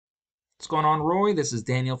What's going on, Roy? This is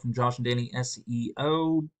Daniel from Josh and Danny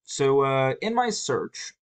SEO. In my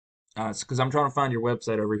search, because I'm trying to find your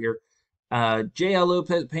website over here, JL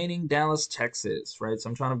Lopez Painting, Dallas, Texas, right? So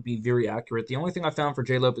I'm trying to be very accurate. The only thing I found for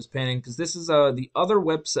J Lopez Painting, because this is the other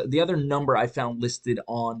website, the other number I found listed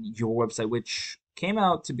on your website, which came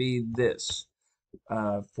out to be this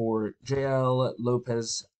for JL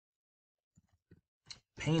Lopez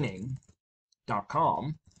Painting.com.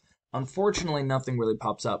 Unfortunately, nothing really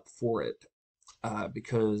pops up for it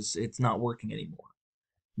because it's not working anymore.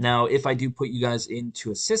 Now, if I do put you guys into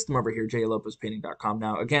a system over here, jlopezpainting.com.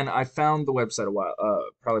 Now, again, I found the website a while,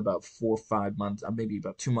 probably about 4 or 5 months, maybe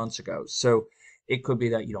about 2 months ago. So it could be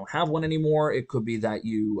that you don't have one anymore. It could be that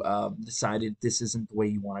you decided this isn't the way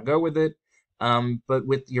you want to go with it. But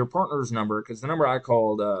with your partner's number, because the number I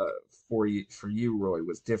called for you, Roy,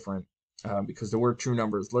 was different because there were true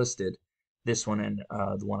numbers listed, this one and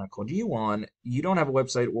the one I called you on, you don't have a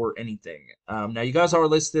website or anything. Now you guys are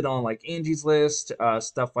listed on like Angie's List,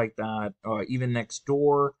 stuff like that, even next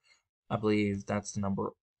door. I believe that's the number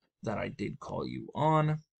that I did call you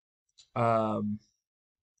on. Um,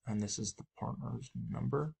 and this is the partner's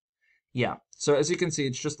number. Yeah, so as you can see,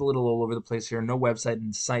 it's just a little all over the place here. No website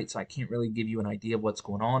in sight, so I can't really give you an idea of what's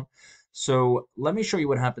going on. So let me show you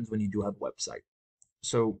what happens when you do have a website.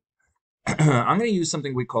 So I'm going to use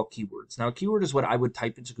something we call keywords. Now, a keyword is what I would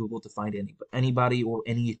type into Google to find anybody or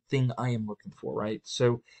anything I am looking for, right?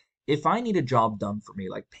 So if I need a job done for me,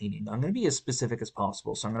 like painting, I'm going to be as specific as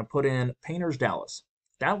possible. So I'm going to put in Painters Dallas.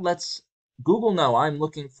 That lets Google know I'm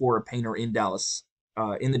looking for a painter in Dallas,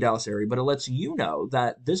 in the Dallas area, but it lets you know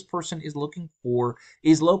that this person is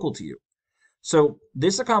local to you. So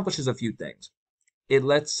this accomplishes a few things.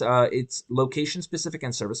 It's location specific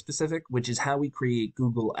and service specific, which is how we create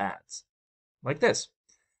Google ads like this.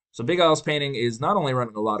 So Big Isles Painting is not only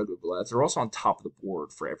running a lot of Google ads, they're also on top of the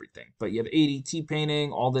board for everything. But you have ADT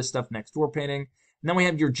Painting, all this stuff, Next Door Painting. And then we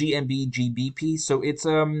have your GMB, GBP. So it's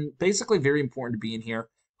basically very important to be in here.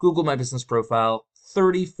 Google My Business Profile.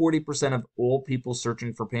 30-40% of all people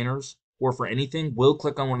searching for painters or for anything will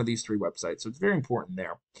click on one of these three websites. So it's very important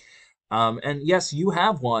there. And yes, you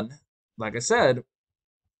have one. Like I said,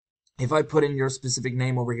 if I put in your specific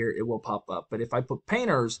name over here, it will pop up. But if I put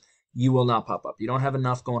painters, you will not pop up. You don't have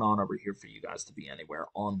enough going on over here for you guys to be anywhere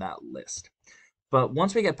on that list. But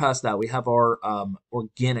once we get past that, we have our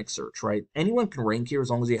organic search, right? Anyone can rank here as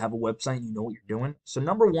long as you have a website and you know what you're doing. So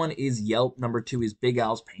number one is Yelp. Number two is Big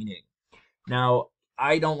Al's Painting. Now,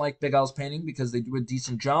 I don't like Big Al's Painting because they do a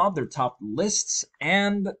decent job. They're top lists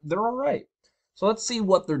and they're all right. So let's see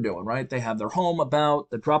what they're doing, right? They have their home, about,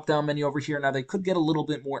 the drop-down menu over here. Now, they could get a little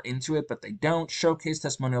bit more into it, but they don't. Showcase,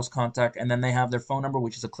 testimonials, contact, and then they have their phone number,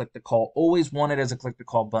 which is a click-to-call. Always wanted as a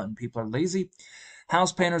click-to-call button. People are lazy.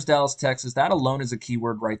 House Painters, Dallas, Texas. That alone is a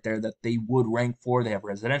keyword right there that they would rank for. They have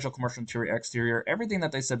residential, commercial, interior, exterior, everything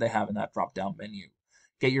that they said they have in that drop-down menu.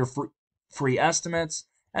 Get your free estimates.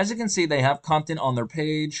 As you can see, they have content on their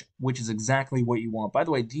page, which is exactly what you want. By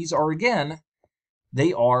the way, these are, again,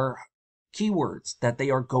 they are keywords that they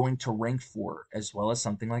are going to rank for, as well as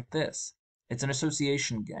something like this. It's an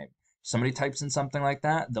association game. Somebody types in something like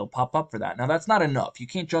that, they'll pop up for that. Now, that's not enough. You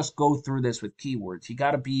can't just go through this with keywords. You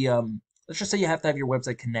got to be, let's just say you have to have your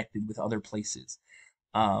website connected with other places.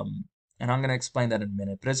 And I'm going to explain that in a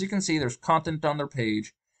minute. But as you can see, there's content on their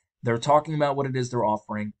page. They're talking about what it is they're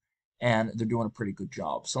offering, and they're doing a pretty good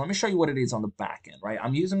job. So let me show you what it is on the back end, right?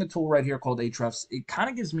 I'm using a tool right here called Ahrefs. It kind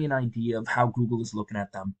of gives me an idea of how Google is looking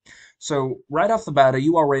at them. So right off the bat, a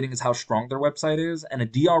UR rating is how strong their website is, and a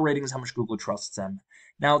DR rating is how much Google trusts them.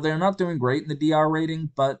 Now, they're not doing great in the DR rating,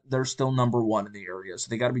 but they're still number one in the area, so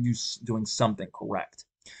they got to be doing something correct.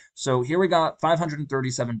 So here we got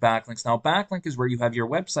 537 backlinks. Now, backlink is where you have your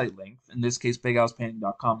website link, in this case,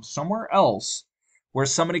 bighouspainting.com, somewhere else where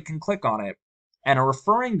somebody can click on it. And a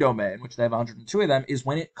referring domain, which they have 102 of them, is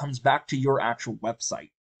when it comes back to your actual website.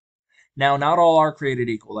 Now, not all are created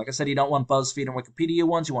equal. Like I said, you don't want BuzzFeed and Wikipedia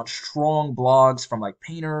ones. You want strong blogs from like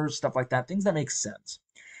painters, stuff like that, things that make sense.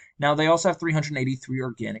 Now, they also have 383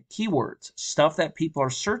 organic keywords, stuff that people are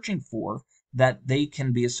searching for that they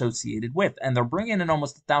can be associated with. And they're bringing in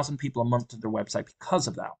almost 1,000 people a month to their website because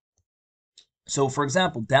of that. So, for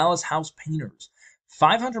example, Dallas House Painters.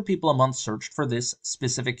 500 people a month searched for this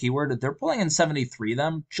specific keyword. They're pulling in 73 of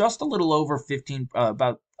them, just a little over 15,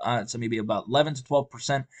 so maybe about 11 to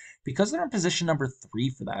 12%, because they're in position number 3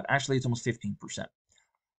 for that. Actually, it's almost 15%.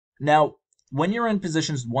 Now, when you're in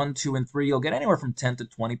positions 1, 2, and 3, you'll get anywhere from 10 to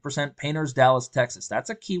 20%. Painters, Dallas, Texas. That's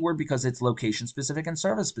a keyword because it's location specific and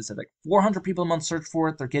service specific. 400 people a month search for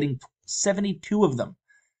it. They're getting 72 of them.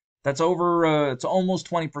 That's over, it's almost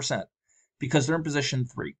 20% because they're in position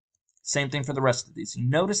 3. Same thing for the rest of these. You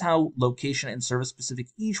notice how location and service specific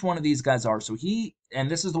each one of these guys are. So and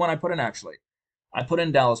this is the one I put in actually. I put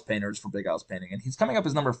in Dallas Painters for Big Al's Painting, and he's coming up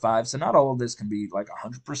as number 5. So not all of this can be like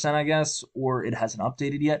 100%, I guess, or it hasn't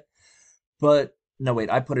updated yet. But no, wait,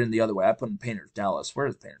 I put it in the other way. I put in Painters Dallas. Where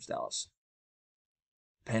is Painters Dallas?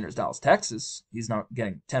 Painters Dallas, Texas. He's not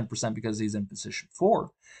getting 10% because he's in position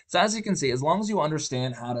 4. So as you can see, as long as you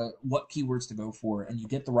understand what keywords to go for and you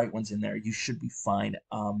get the right ones in there, you should be fine.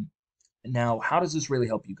 Now, how does this really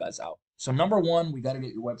help you guys out? So number 1, we got to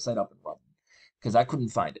get your website up and running because I couldn't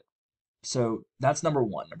find it. So that's number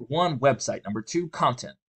 1. Number 1, website. Number 2,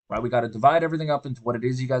 content, right? We got to divide everything up into what it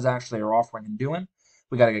is you guys actually are offering and doing.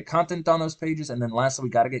 We got to get content on those pages. And then lastly,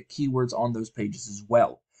 we got to get keywords on those pages as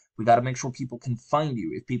well. We got to make sure people can find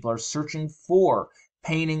you. If people are searching for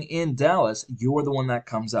painting in Dallas, you're the one that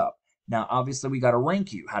comes up. Now, obviously, we got to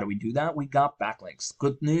rank you. How do we do that? We got backlinks.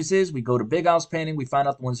 Good news is we go to Big Al's Painting. We find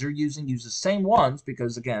out the ones they're using, use the same ones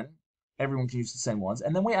because, again, everyone can use the same ones.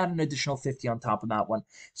 And then we add an additional 50 on top of that one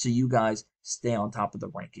so you guys stay on top of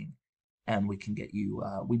the ranking. And we can get you,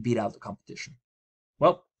 we beat out the competition.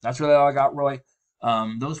 Well, that's really all I got, Roy.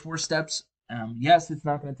 Those 4 steps, yes, it's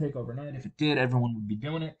not going to take overnight. If it did, everyone would be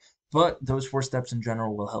doing it. But those 4 steps in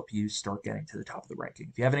general will help you start getting to the top of the ranking.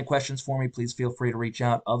 If you have any questions for me, please feel free to reach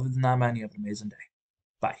out. Other than that, man, you have an amazing day.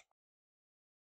 Bye.